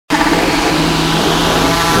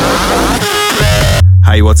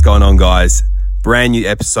Hey, what's going on, guys? Brand new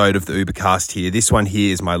episode of the Ubercast here. This one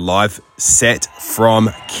here is my live set from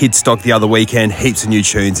Kiddstock the other weekend. Heaps of new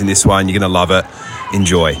tunes in this one. You're going to love it.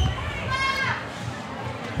 Enjoy.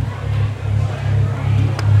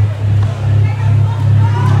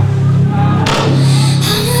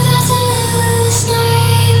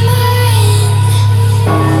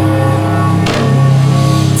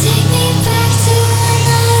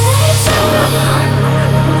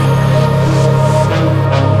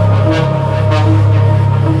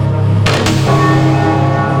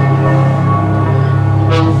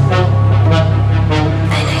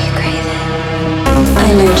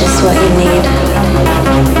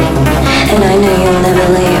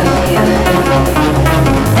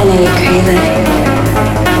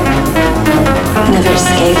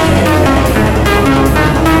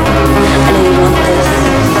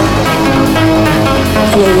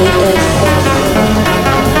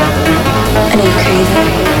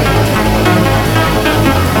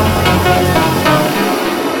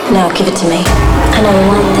 Now give it to me. I know you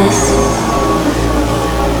want this.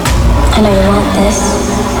 I know you want this.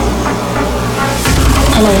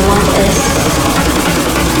 I know you want this.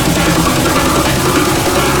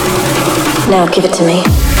 Now give it to me.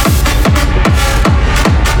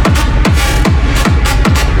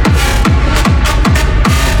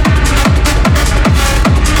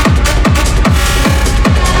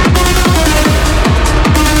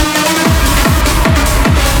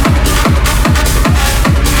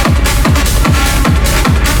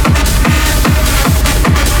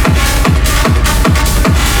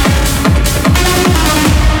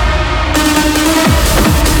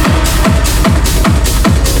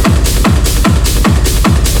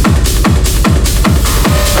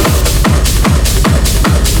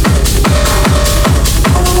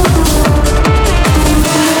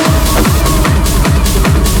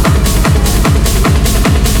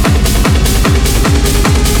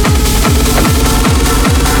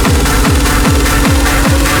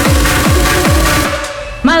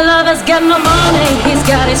 Got no money, he's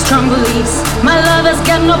got his strong beliefs. My lover's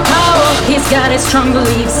got no power, he's got his strong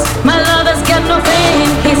beliefs. My lover's got no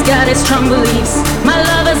fame, he's got his strong beliefs. My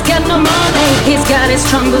lover's got no money, he's got his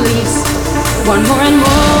strong beliefs. Want more and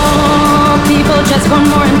more, people just want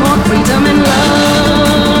more and more freedom and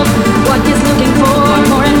love. What he's looking for,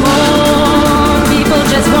 want more and more, people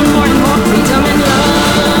just want more and more freedom and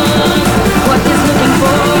love. What he's looking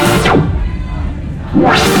for.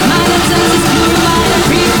 My senses is purified,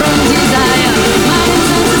 free from desire. My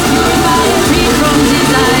senses is purified, free from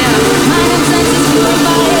desire. My senses is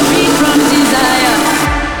purified, free from desire.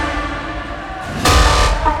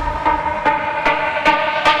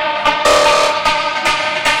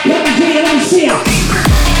 Let me see ya.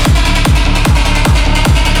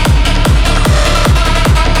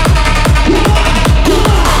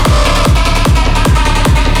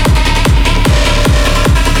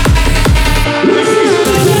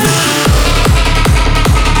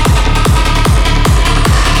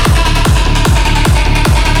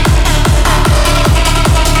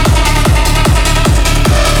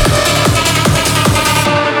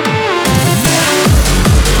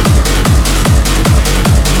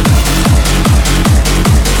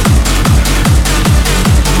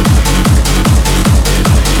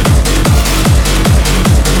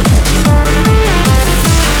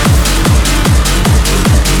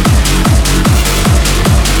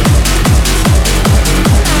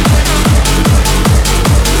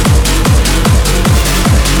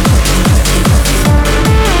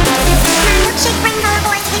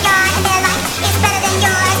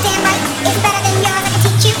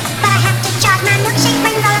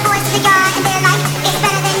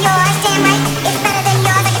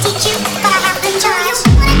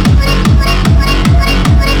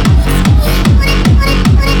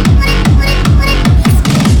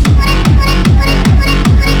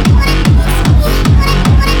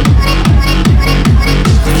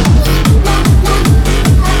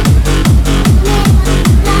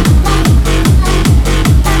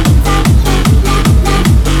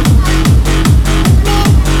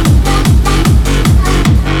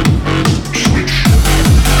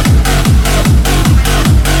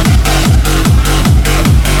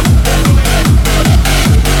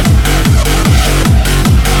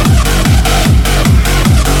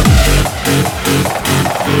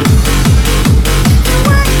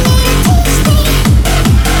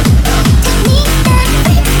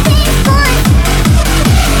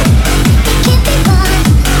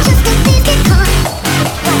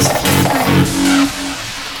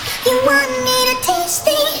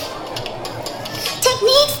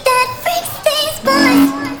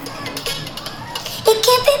 It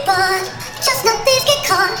can't be bought, just let these get caught.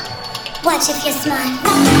 hard. Watch if you're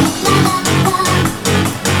smart.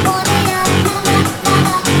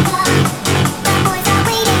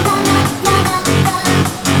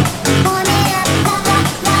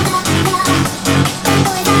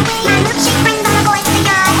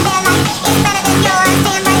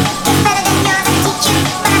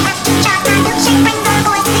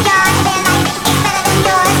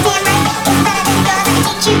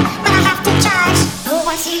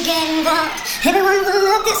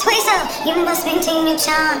 You must maintain your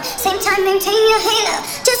charm, same time maintain your halo.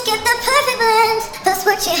 Just get the perfect blend, that's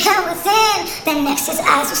what you have within. Then next his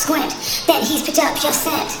eyes will squint, then he's picked up your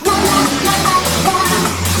scent.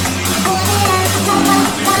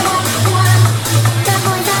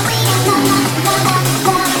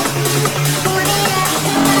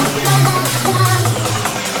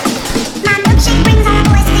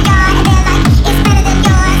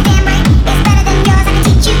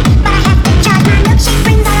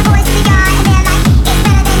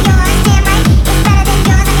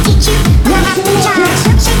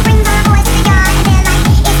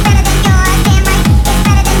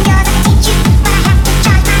 Teach you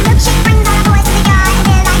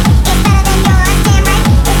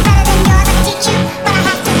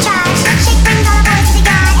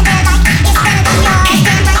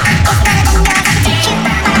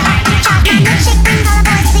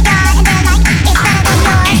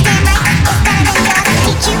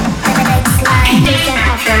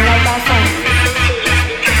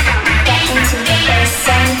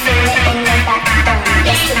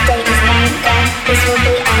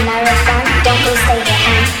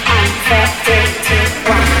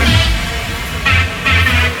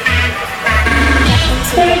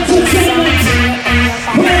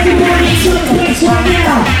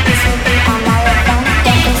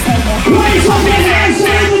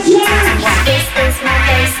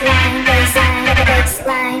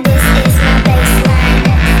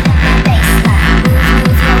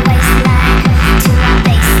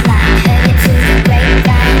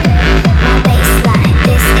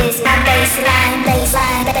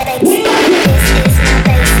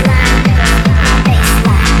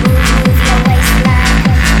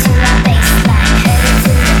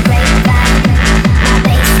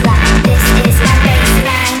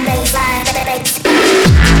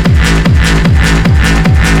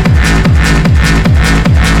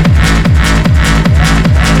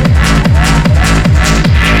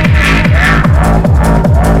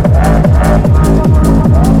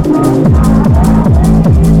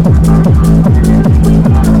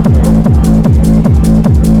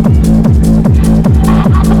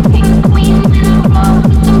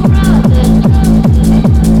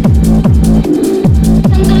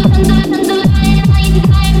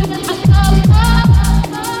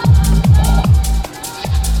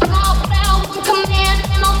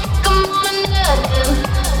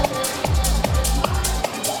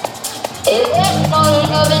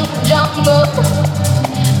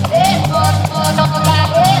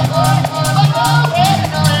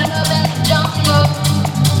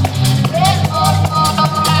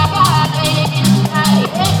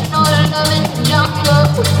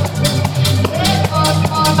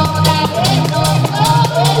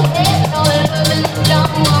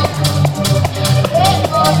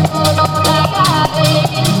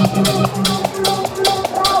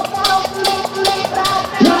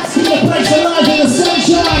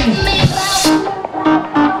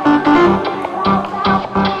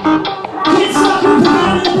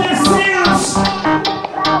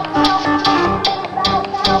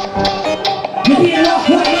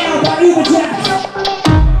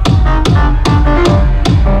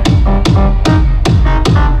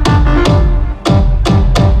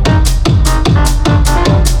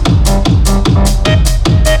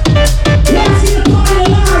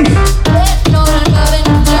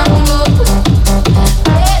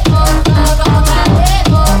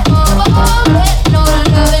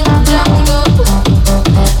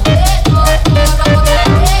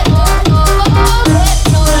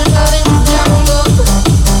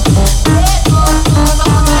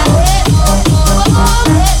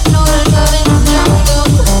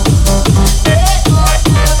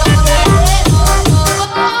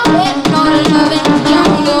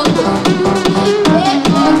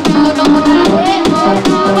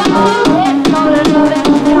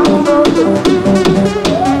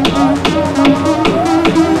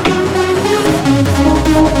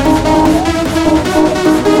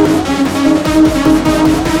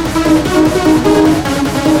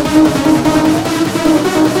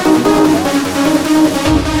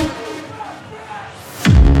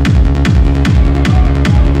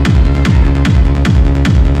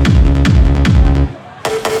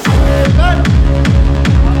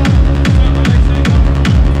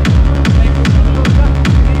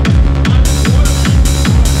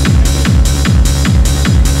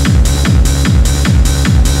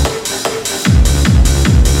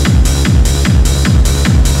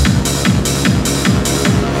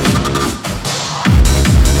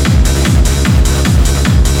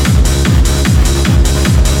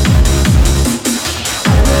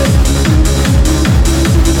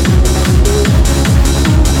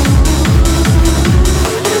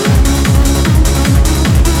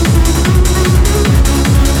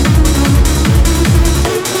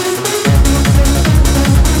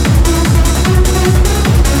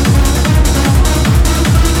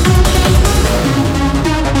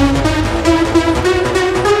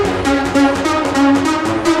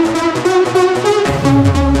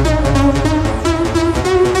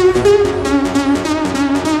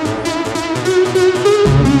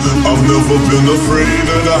never been afraid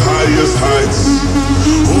of the highest heights,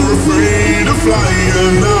 or afraid of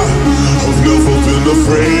flying. I've never been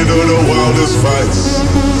afraid of the wildest fights,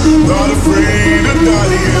 not afraid of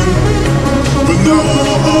dying. But now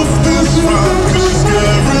I'm off this ride, 'cause she's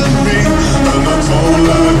scaring me, and I don't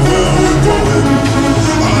like where we're going.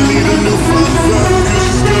 I need a new friend, 'cause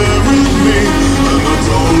she's scaring me, and I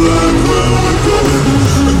don't like where we're going.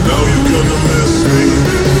 And now you're gonna miss me,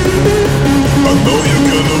 I know you're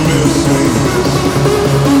gonna miss me,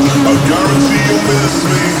 I guarantee you'll miss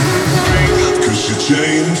me, 'cause you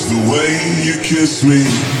changed the way you kiss me.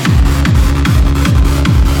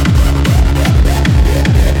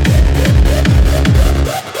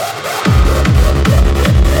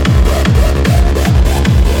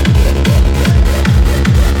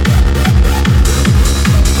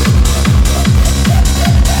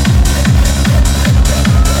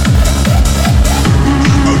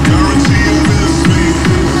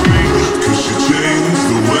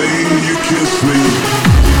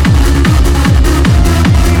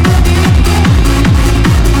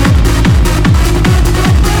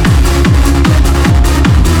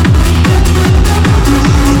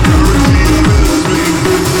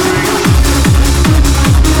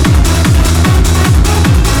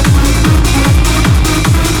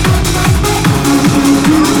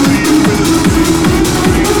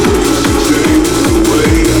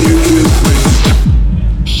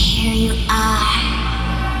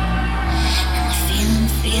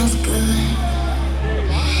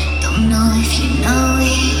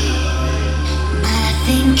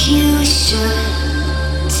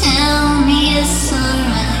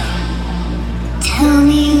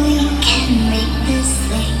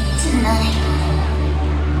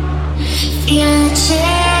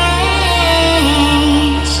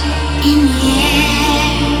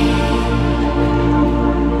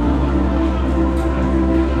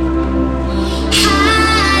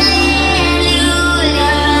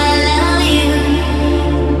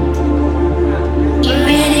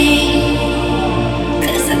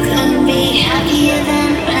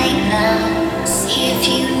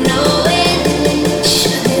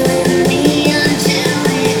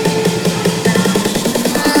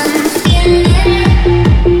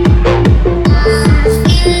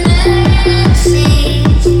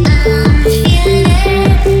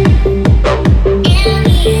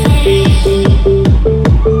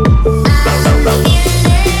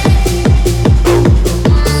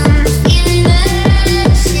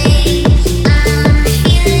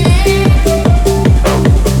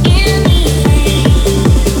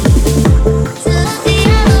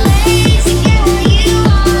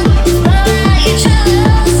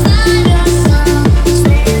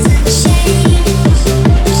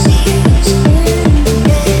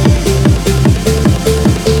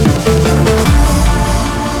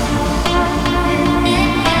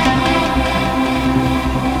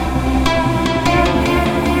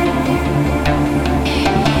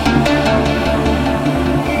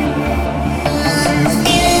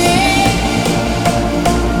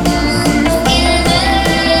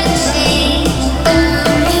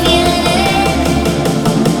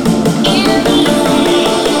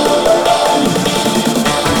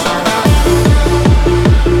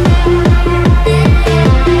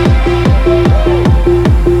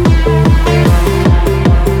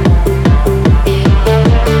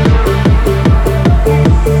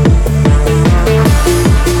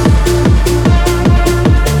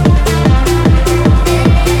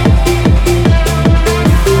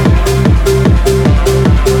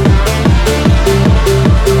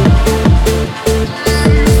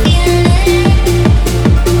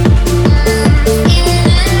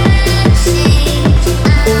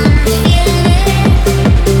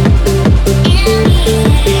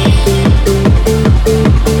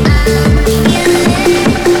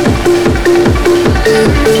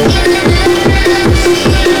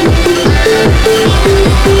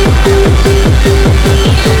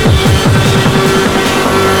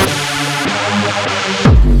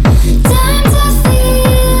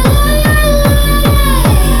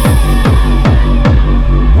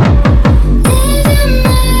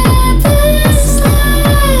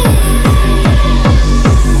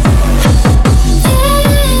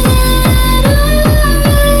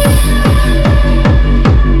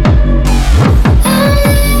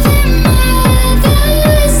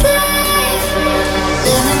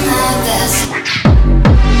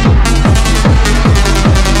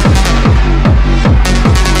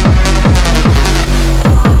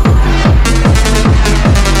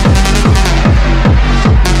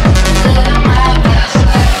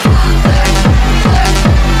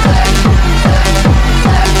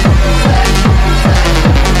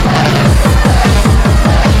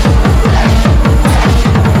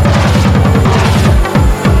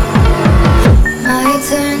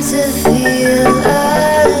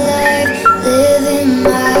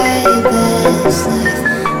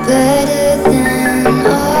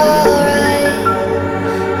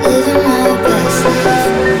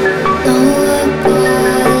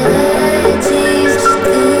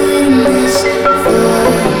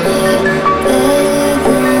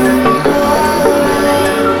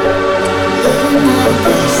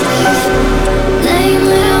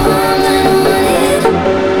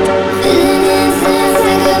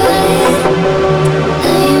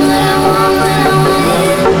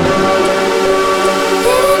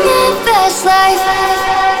 this life.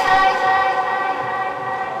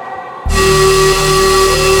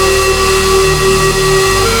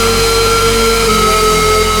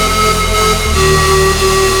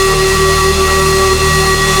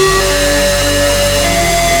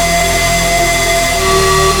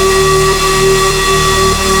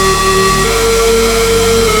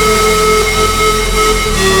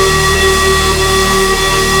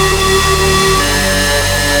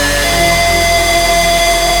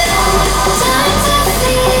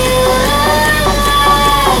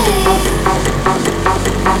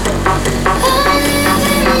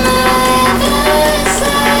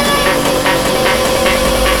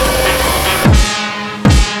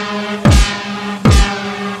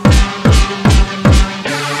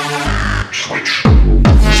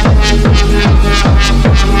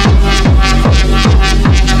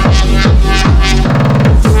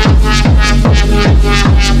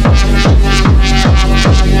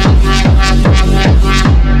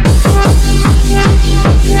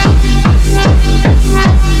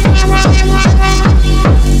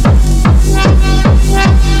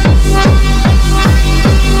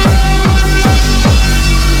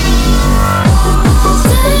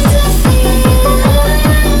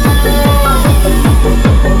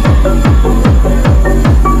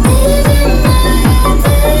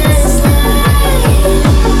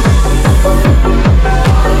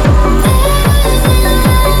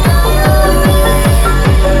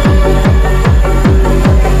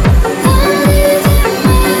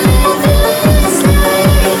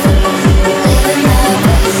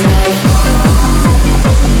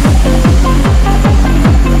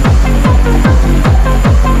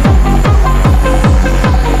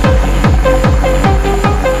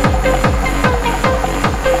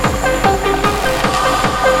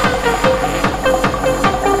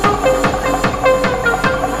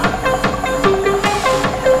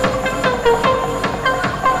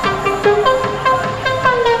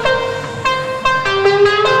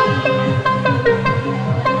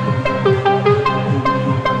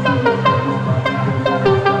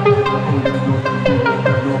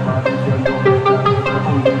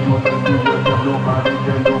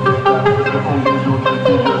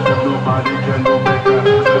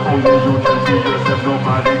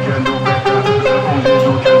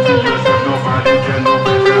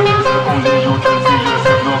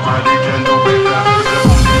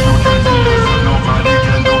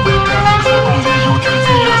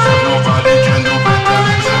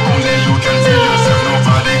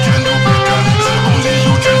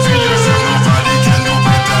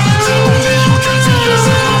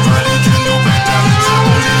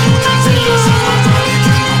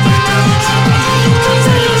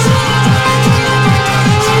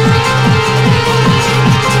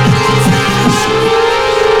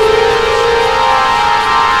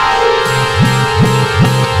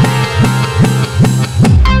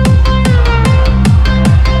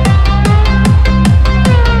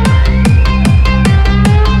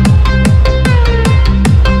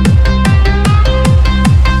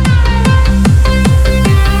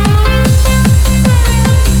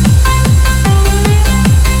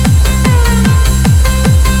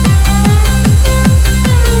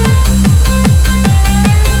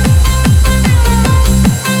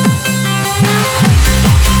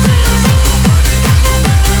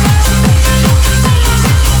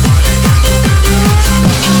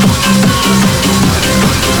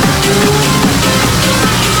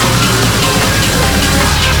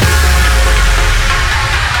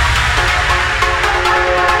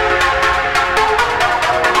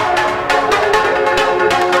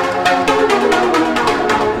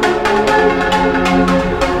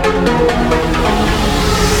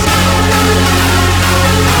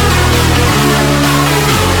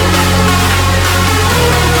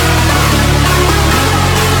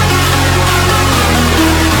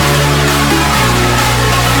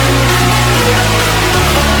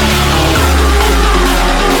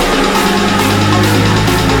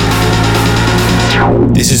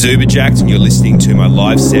 This is Ubercast and you're listening to my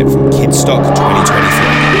live set from Kiddstock 2023.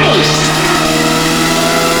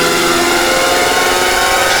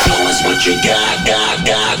 Show us what you got,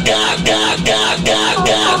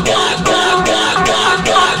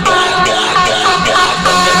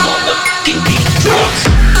 motherfucking beat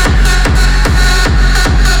drops.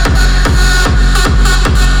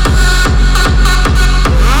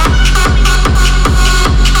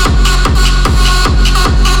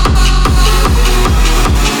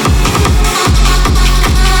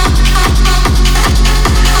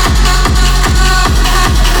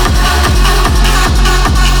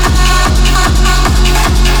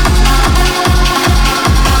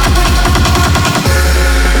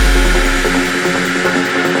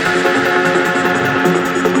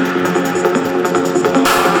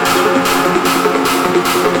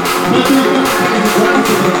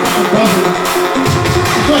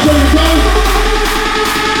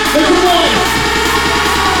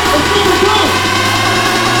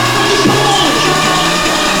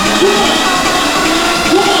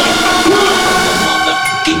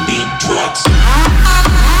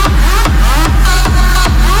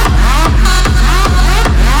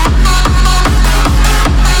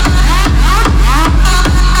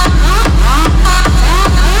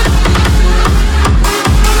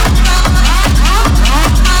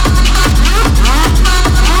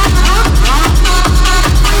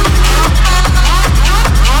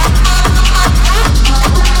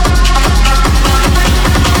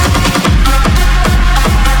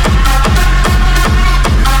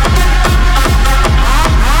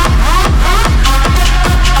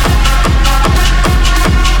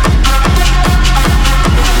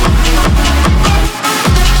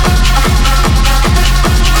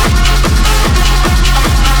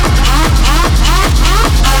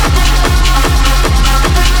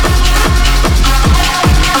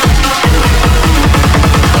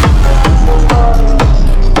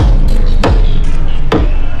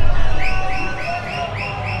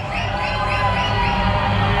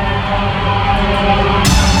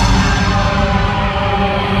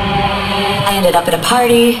 I ended up at a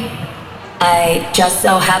party. I just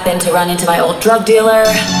so happened to run into my old drug dealer.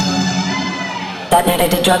 That night I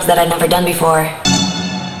did drugs that I'd never done before.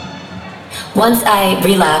 Once I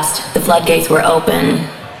relapsed, the floodgates were open.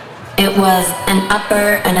 It was an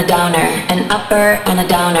upper and a downer, an upper and a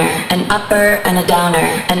downer, an upper and a downer,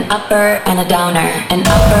 an upper and a downer,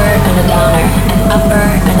 an upper and a downer, an upper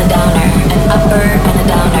and a downer, an upper and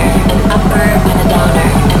a downer, an upper and a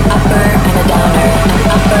downer, an upper and a downer,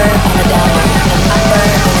 an upper and a downer, an upper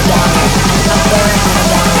and a downer, an upper and a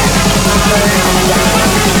downer, an upper and a downer,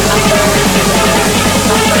 an upper and a downer, an upper and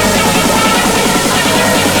a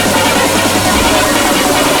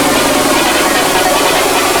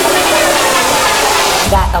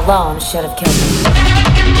That alone should have killed me.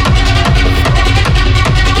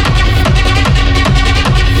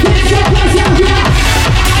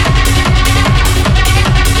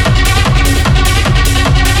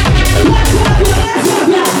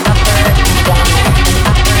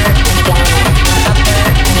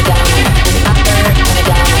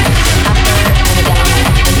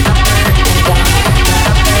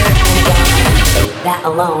 That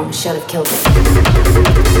alone should have killed me.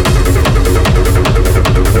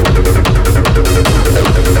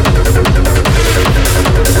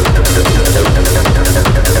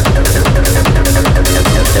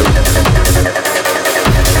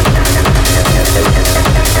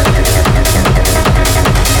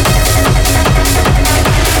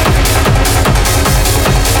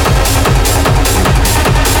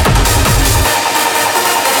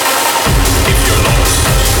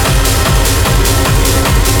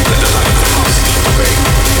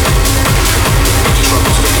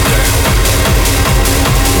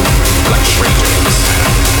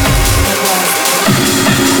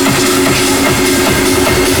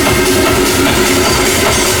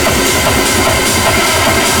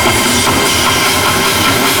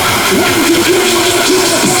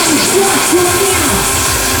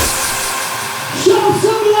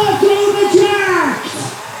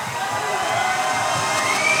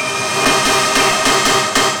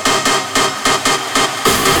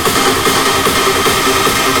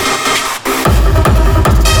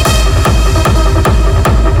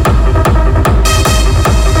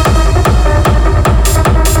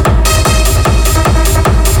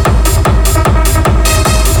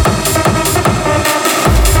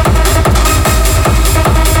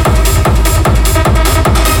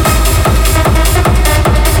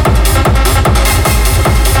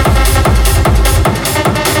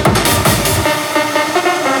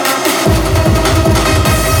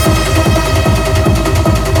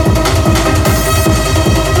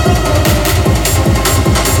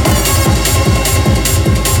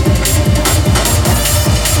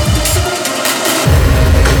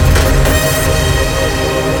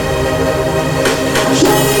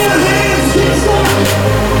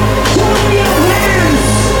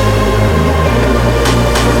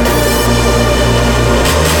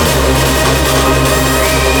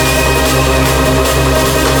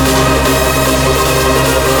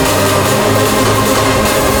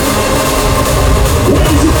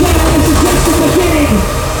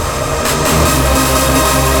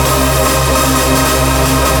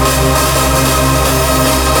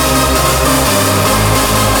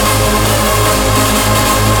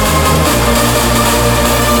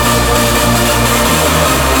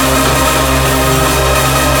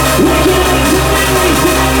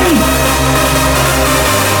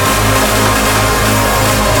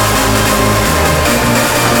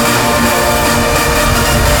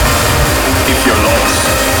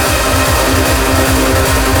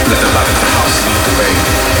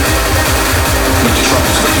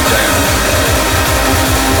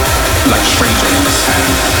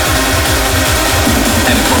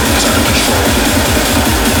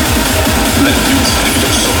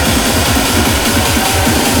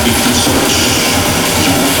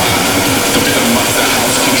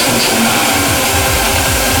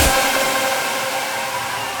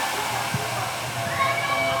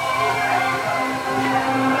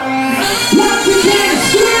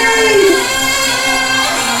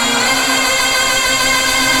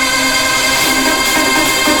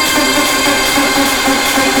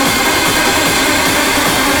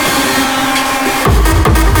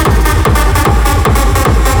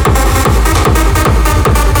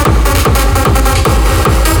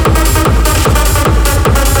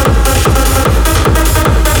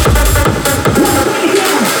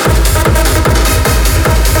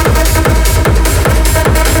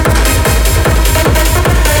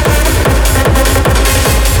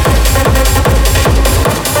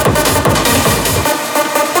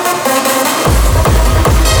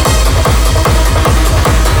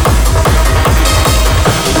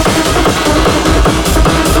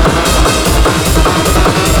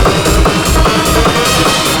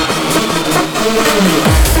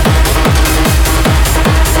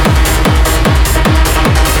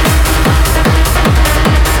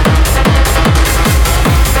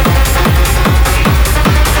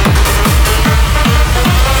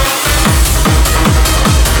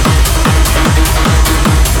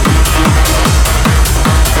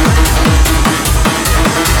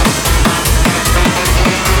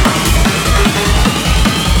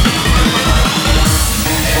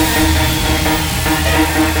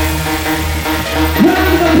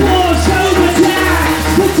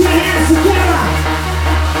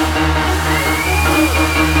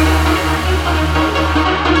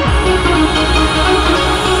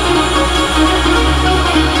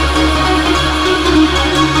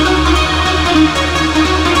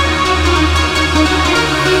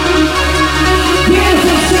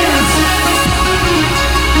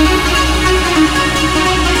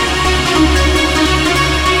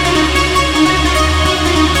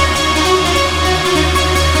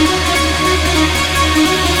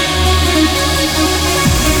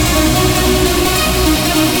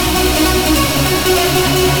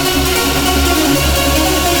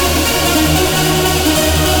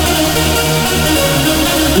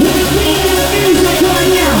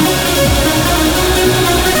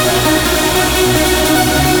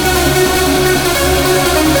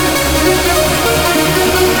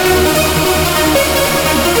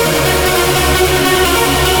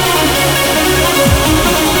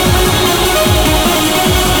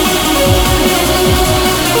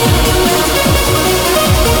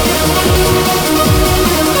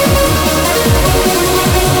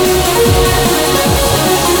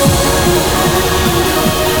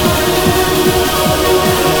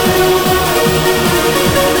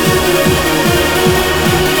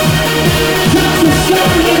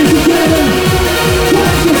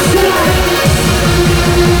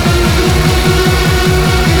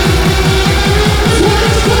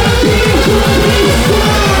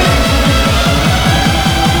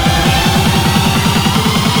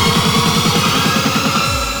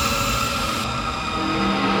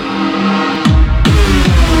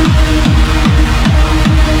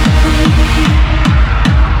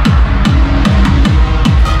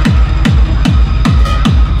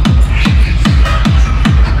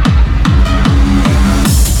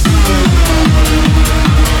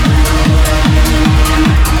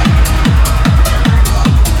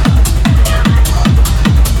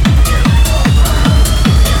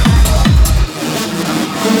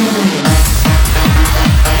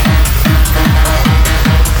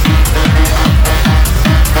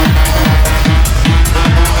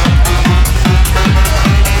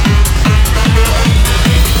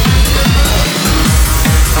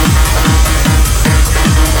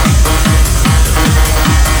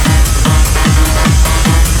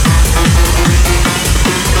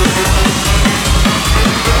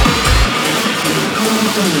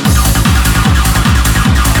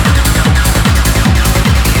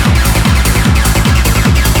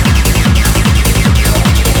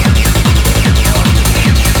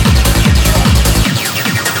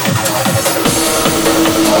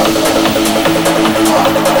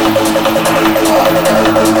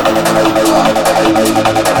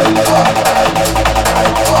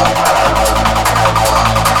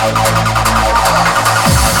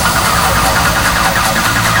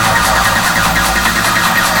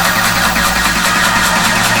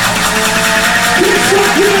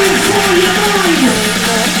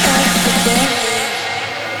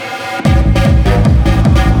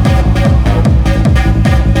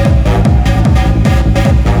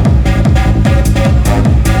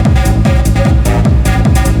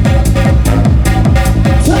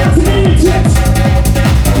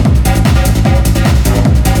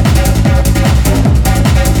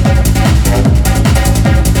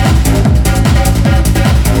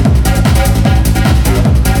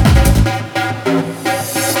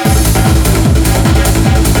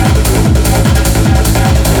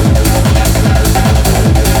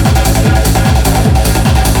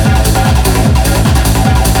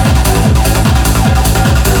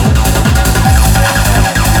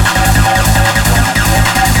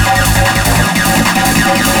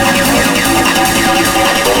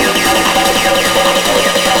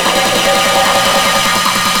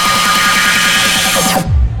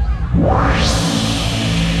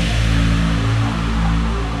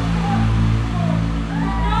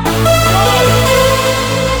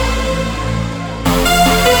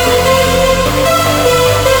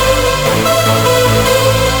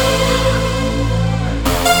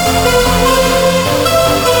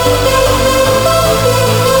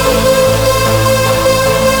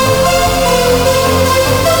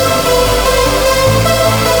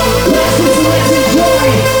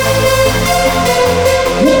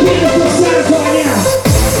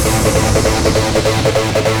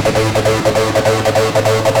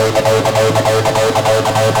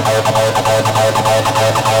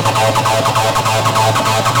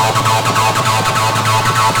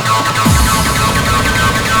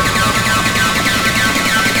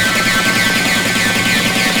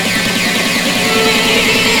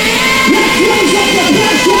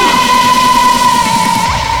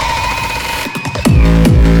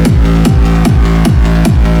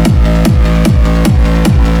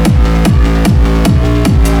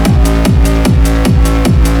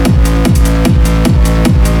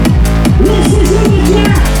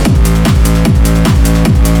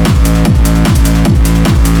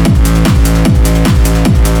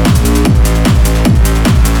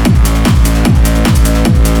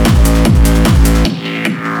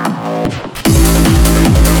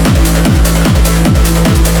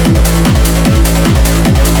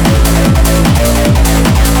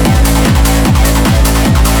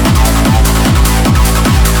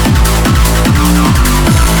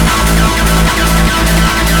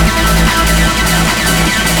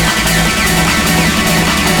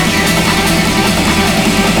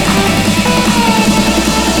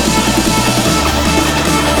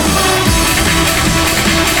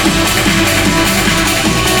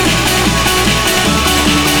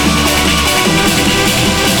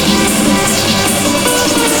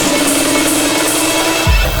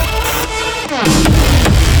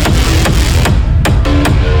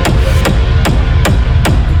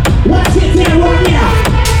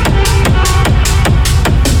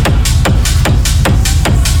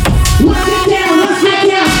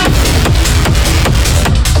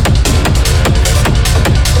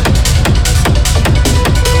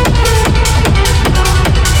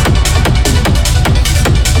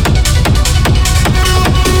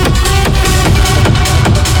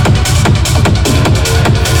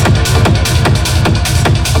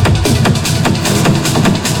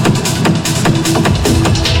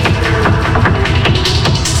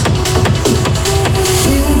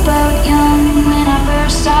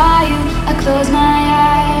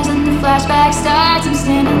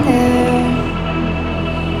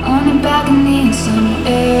 need some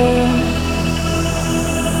air.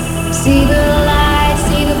 See the lights,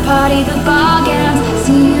 see the party, the bargains.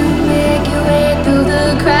 See you make your way through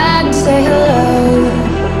the crowd and say hello.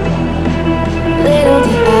 Little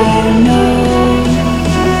did I know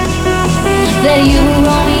that you were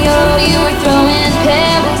Romeo, you were throwing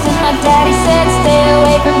pebbles, and my daddy said stay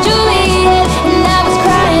away from Juliet. And I was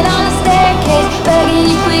crying on the staircase, begging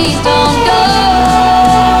you please don't go.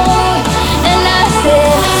 And I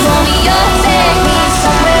said, Romeo, take me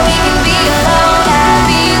somewhere we can be alone. I'll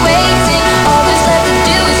be waiting, all there's left to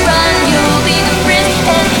do is run. You'll be the prince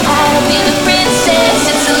and I'll be the princess.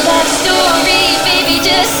 It's a love story, baby,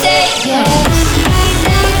 just say yes.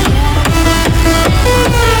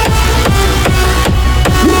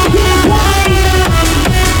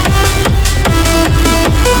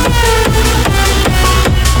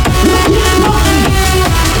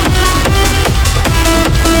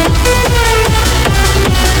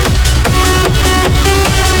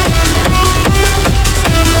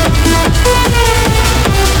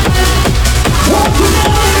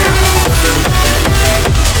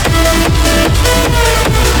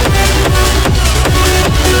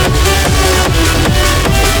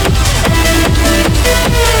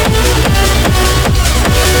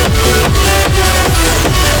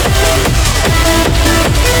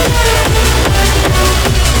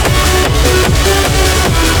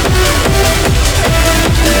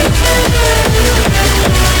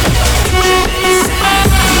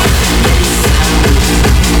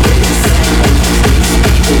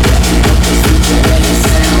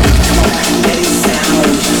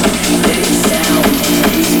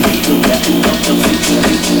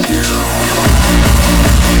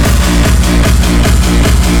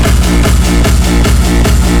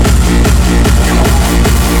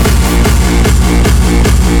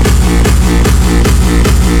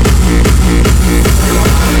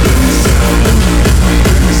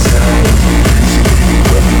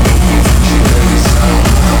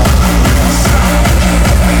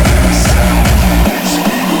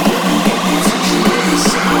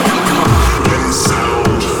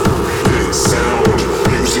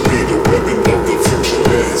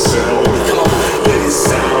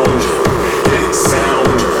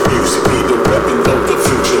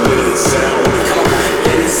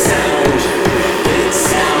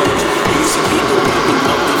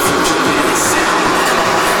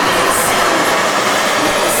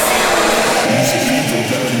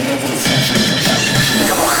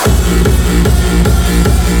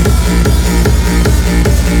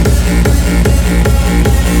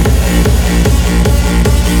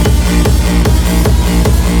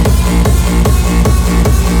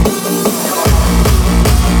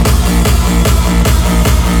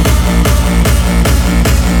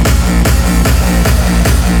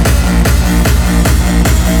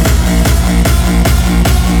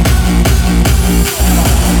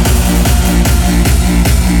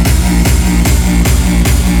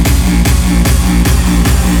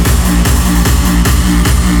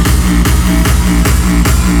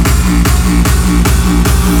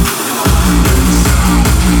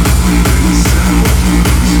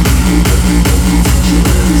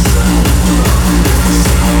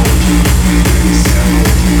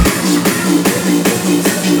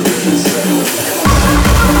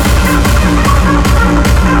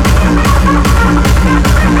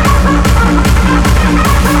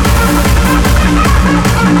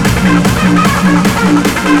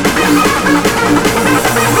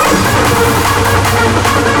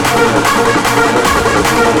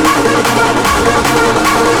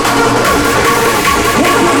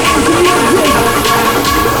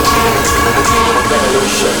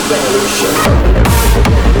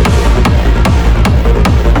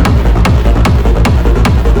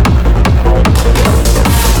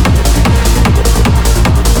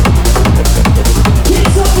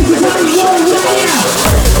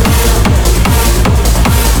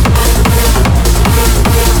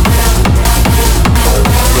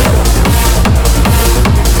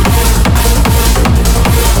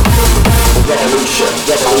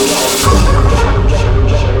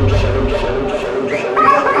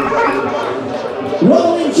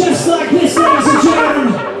 Rolling just like this, ladies and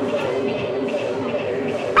gentlemen.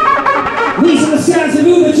 These are the sounds of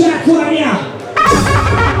Ubercast right now.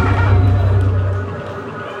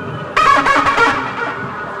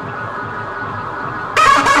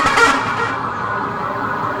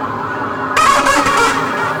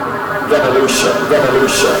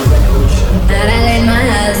 Revolution. And I laid my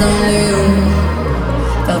eyes on you,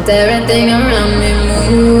 felt everything around me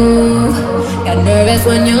move. Got nervous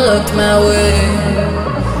when you looked my way,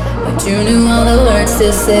 but you knew all the words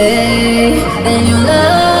to say. Then your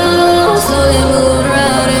love slowly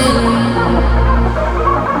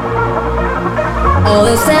All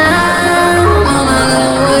this time, all my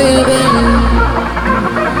love, where you been?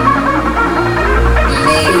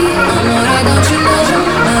 Me, I'm alright, don't you know?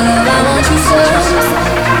 My love, I want you so.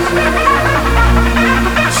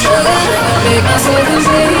 Sugar, make my soul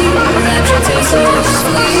complete. That your taste so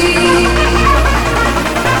sweet.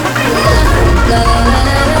 La la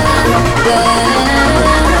la la la la la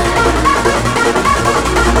la.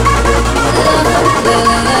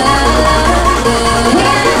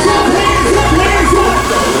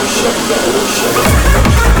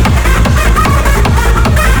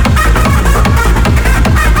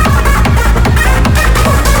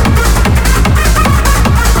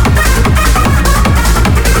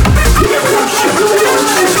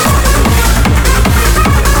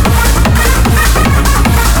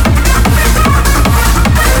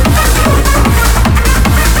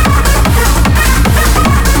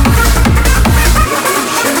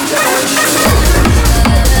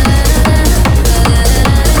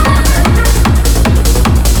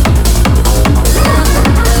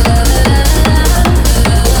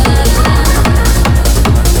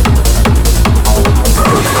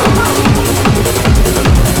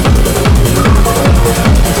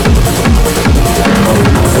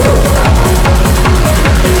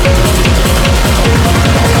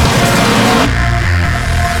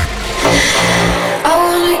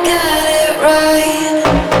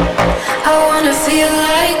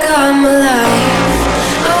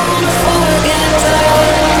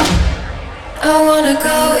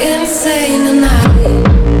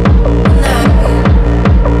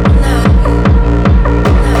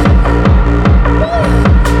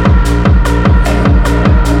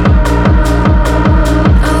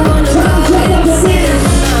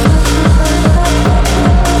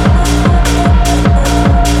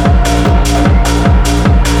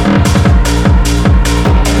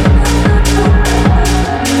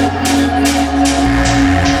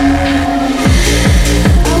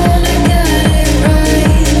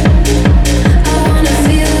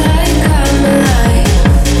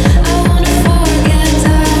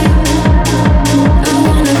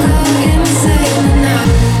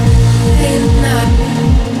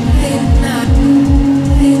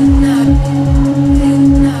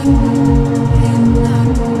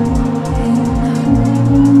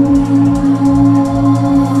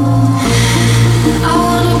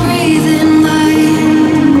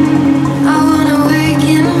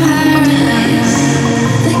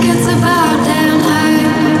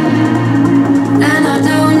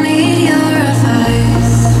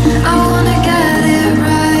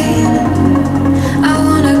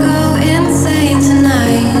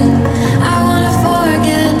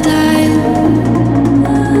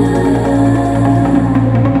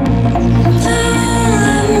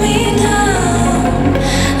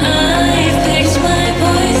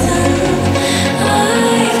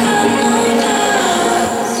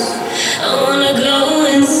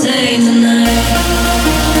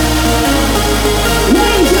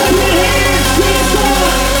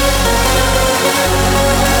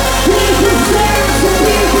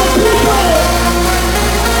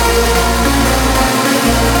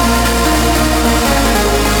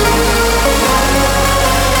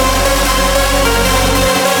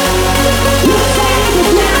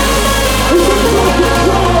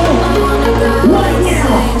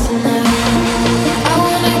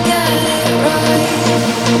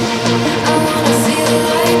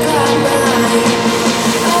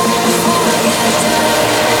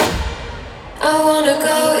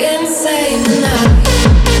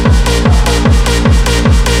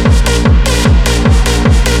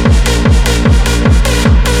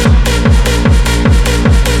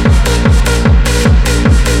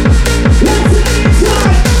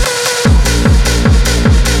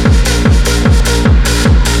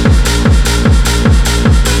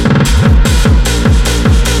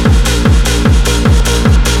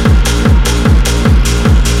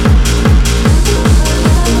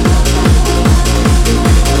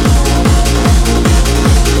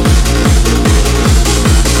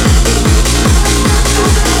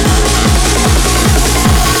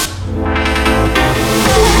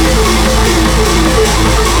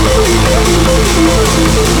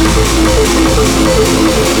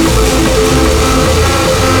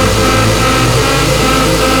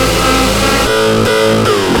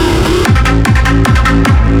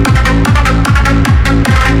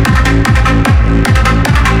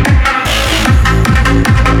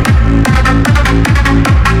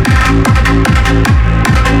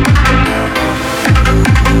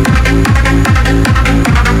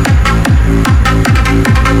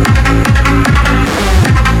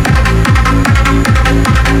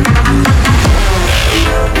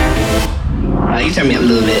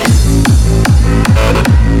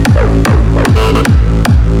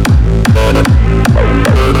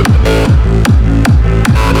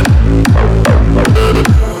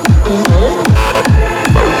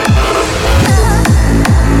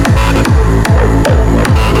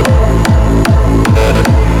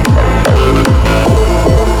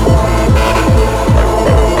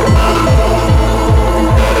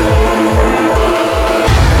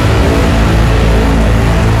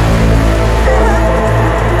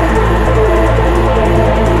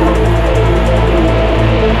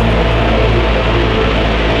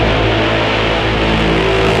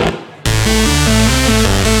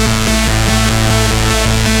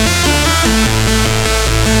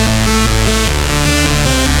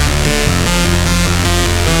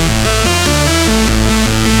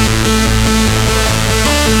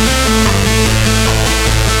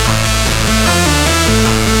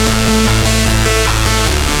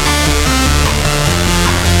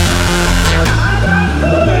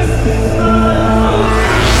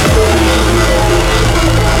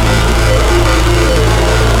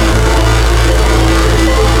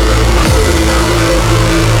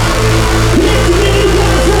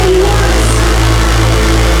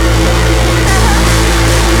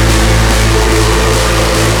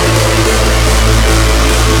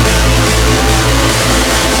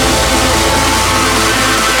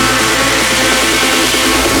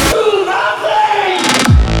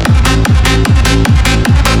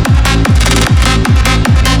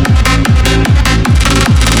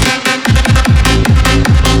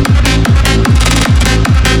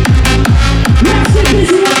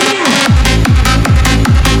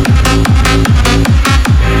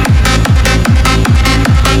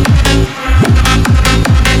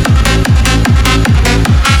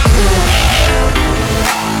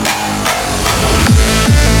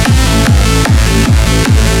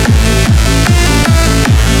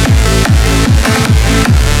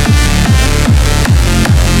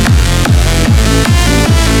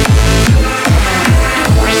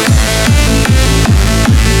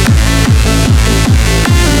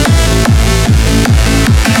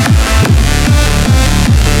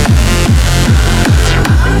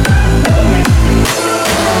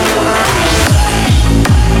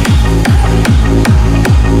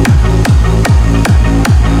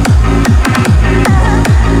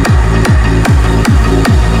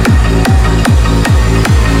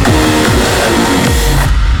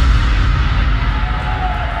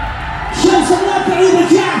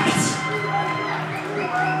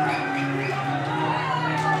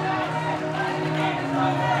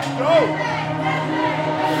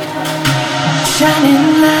 shining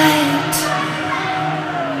light.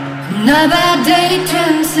 Another day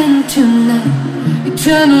turns into night.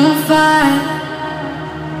 Eternal fire.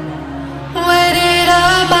 Where did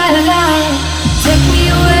all my life take me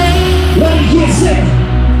away? Let me get set.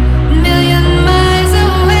 Million miles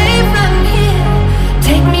away from here.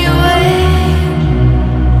 Take me away.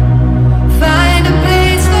 Find a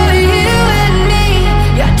place for you and me.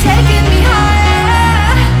 You're taking me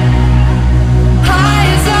higher, high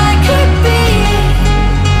as I could be.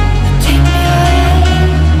 Take me away,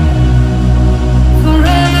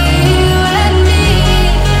 forever you and me.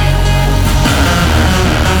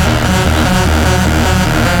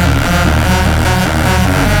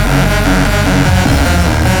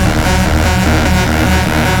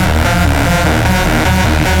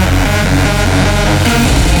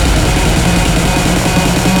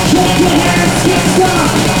 Shake your hands, Kiddstock.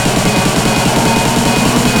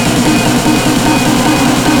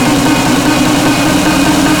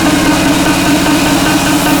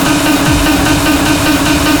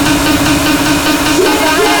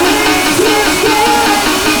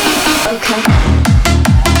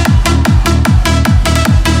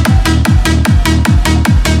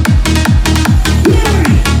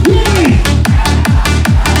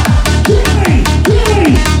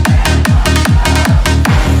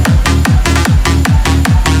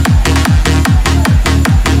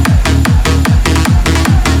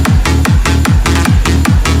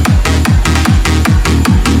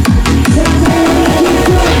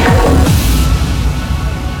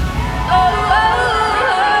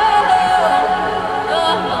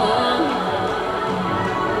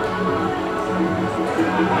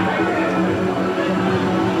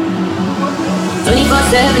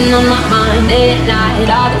 24/7 on my mind, day and night,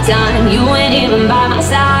 all the time. You ain't even by my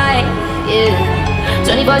side, yeah.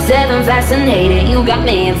 24/7 fascinated, you got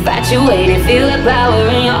me infatuated. Feel the power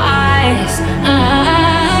in your eyes.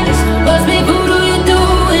 Must be voodoo you're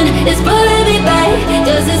doing, it's pulling me back.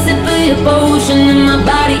 Just a sip of your potion and my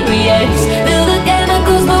body reacts. Feel the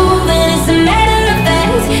chemicals moving, it's a matter of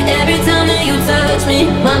fact. Every time that you touch me,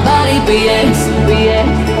 my body reacts,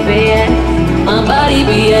 reacts, reacts. My body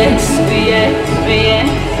reacts, reacts,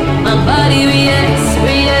 reacts. My body reacts,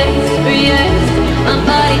 reacts, reacts. My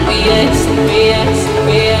body reacts, reacts,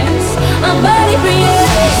 reacts. My body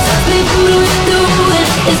reacts. Just be voodoo you're doing,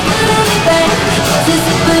 it's pulling me back. Just a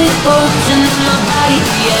sip of your potion and my body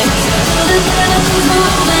reacts. Feel the chemicals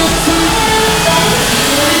moving, it's a matter of fact.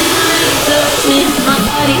 Every time you touch me, my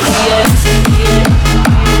body reacts, reacts.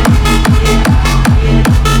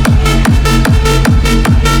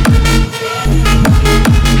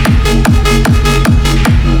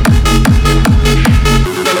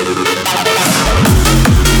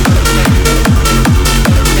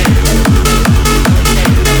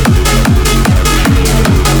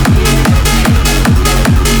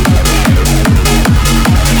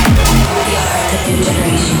 The future.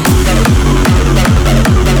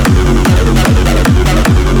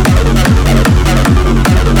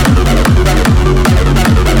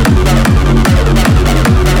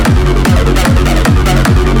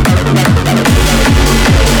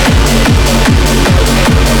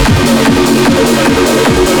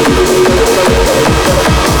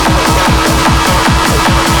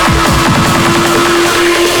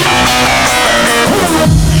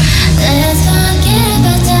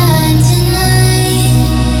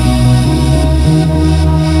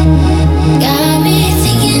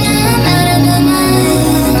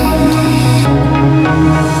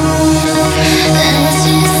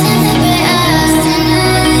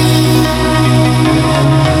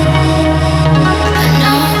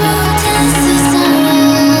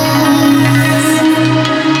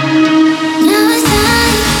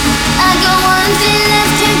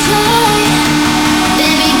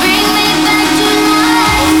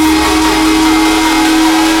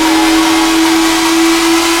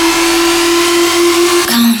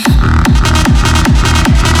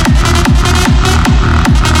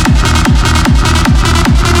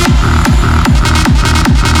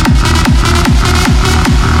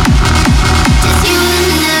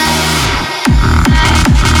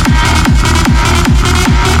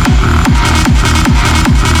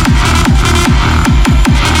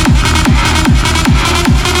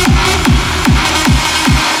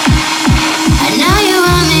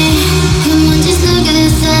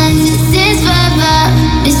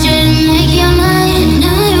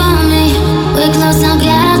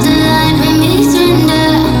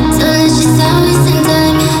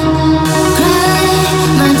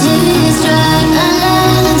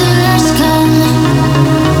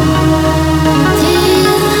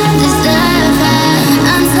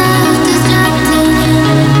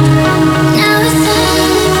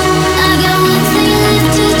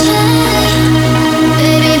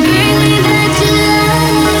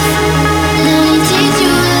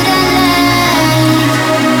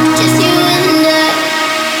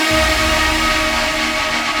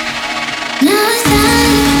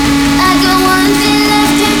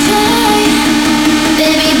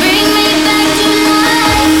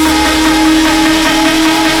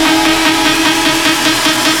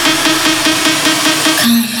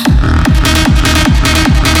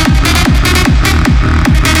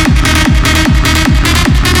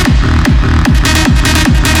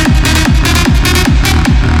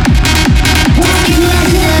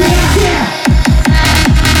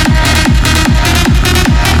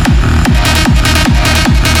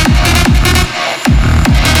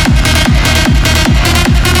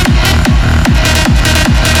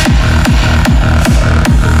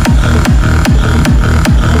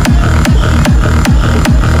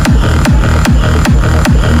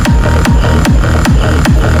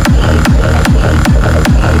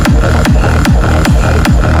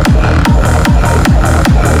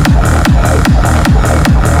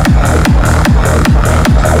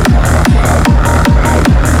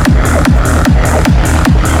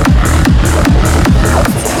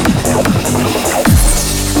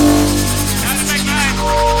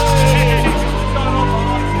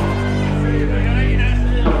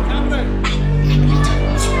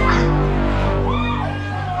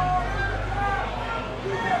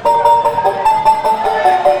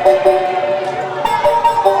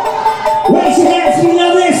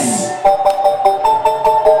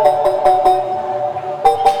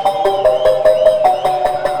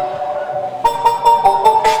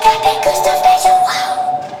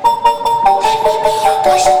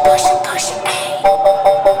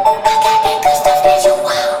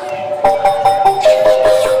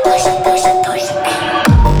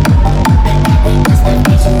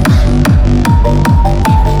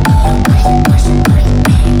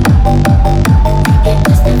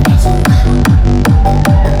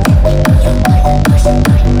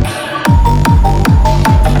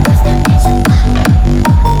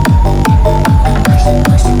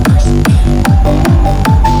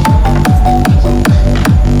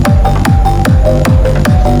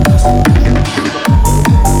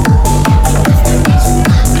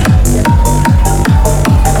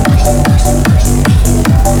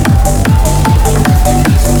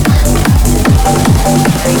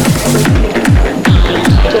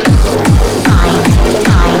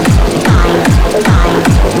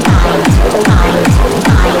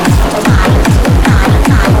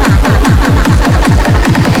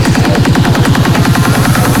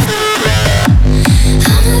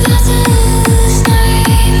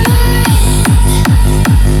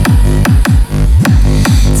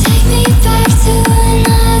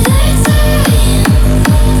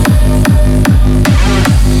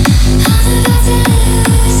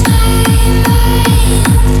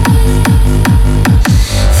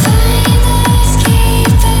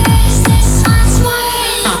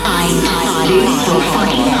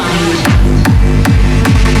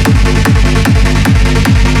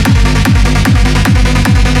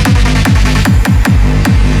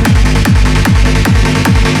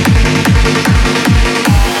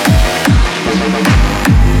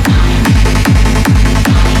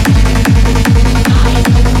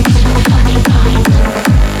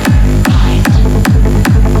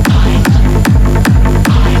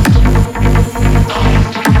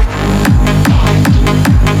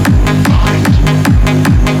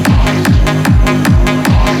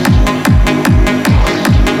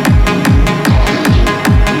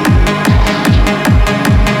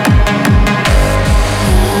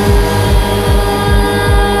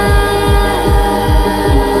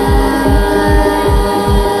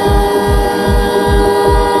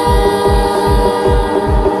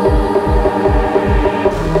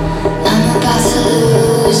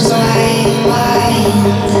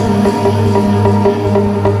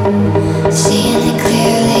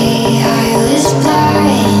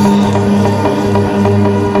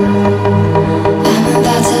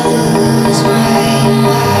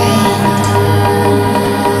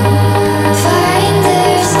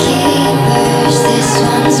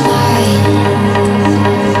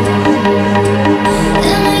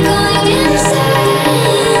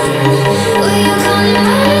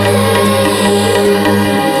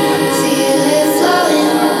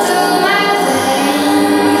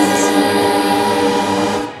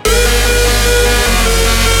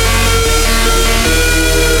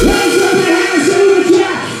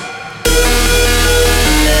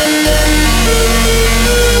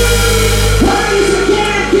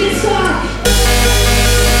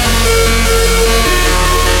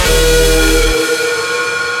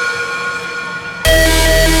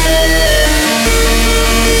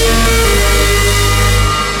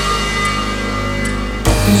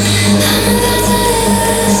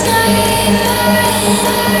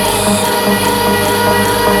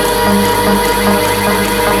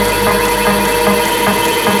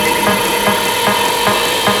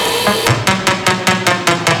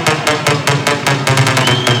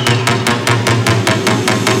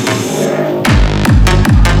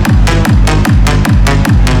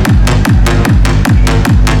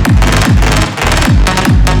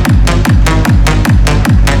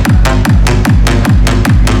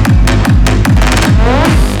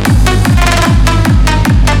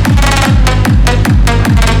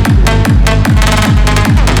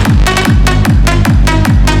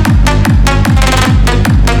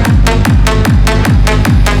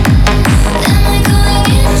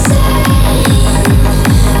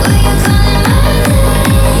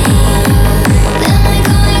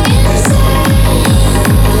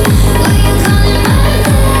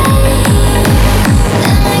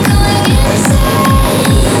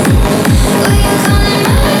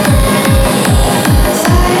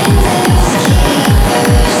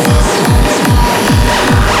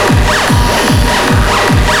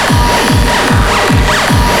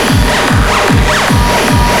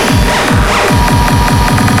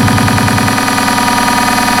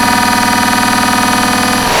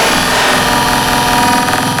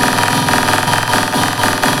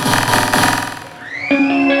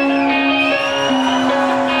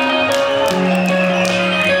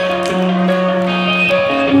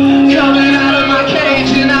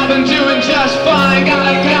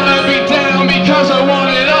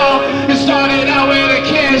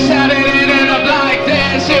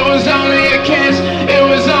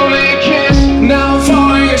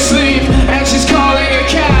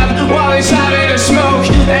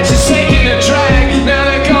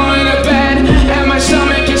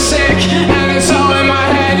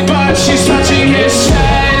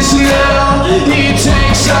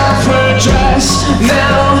 Never